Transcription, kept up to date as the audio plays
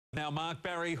Now, Mark,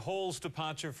 Barry Hall's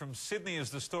departure from Sydney is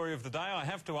the story of the day. I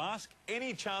have to ask,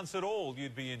 any chance at all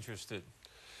you'd be interested?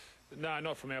 No,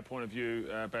 not from our point of view,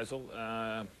 Basil.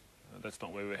 That's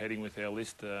not where we're heading with our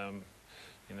list.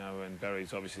 You know, and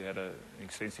Barry's obviously had an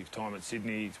extensive time at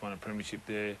Sydney. He's won a premiership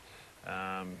there.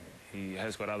 He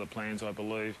has got other plans, I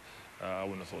believe. I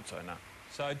wouldn't have thought so, no.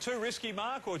 So too risky,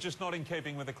 Mark, or just not in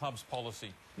keeping with the club's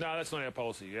policy? No, that's not our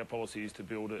policy. Our policy is to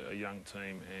build a young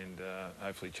team and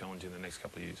hopefully challenge in the next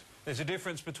couple of years. There's a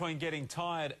difference between getting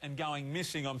tired and going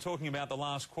missing. I'm talking about the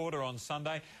last quarter on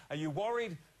Sunday. Are you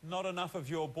worried not enough of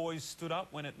your boys stood up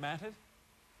when it mattered?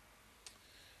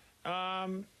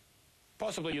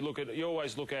 Possibly. You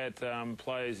always look at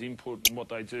players' input and what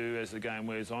they do as the game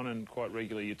wears on, and quite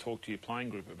regularly you talk to your playing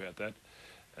group about that.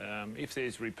 If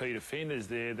there's repeat offenders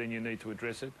there, then you need to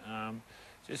address it.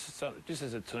 Just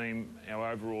as a team,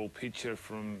 our overall picture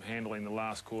from handling the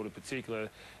last quarter in particular,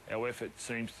 our effort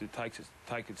seems to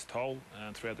take its toll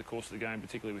throughout the course of the game,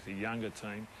 particularly with the younger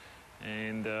team.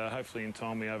 And hopefully in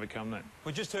time we overcome that.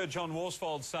 We just heard John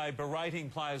Worsfold say berating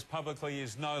players publicly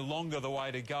is no longer the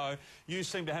way to go. You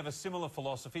seem to have a similar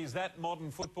philosophy. Is that modern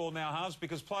football now, Harves?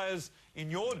 Because players in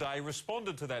your day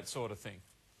responded to that sort of thing.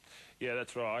 Yeah,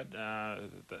 that's right.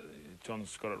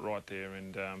 John's got it right there,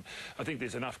 and I think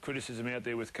there's enough criticism out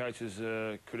there with coaches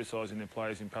criticising their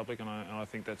players in public, and I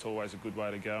think that's always a good way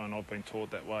to go, and I've been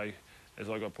taught that way as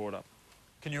I got brought up.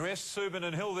 Can you rest Subin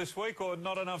and Hill this week, or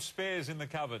not enough spares in the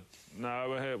cupboard?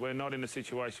 No, we're not in a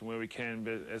situation where we can,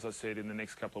 but as I said, in the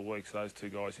next couple of weeks, those two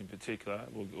guys in particular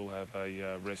will have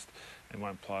a rest and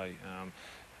won't play.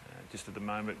 Just at the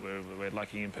moment, we're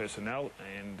lacking in personnel,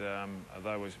 and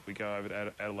although we go over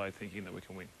to Adelaide thinking that we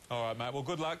can win. All right, mate. Well,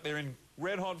 good luck. They're in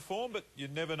red-hot form, but you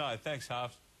never know. Thanks,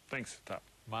 Harves. Thanks, Tup.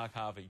 Mark Harvey.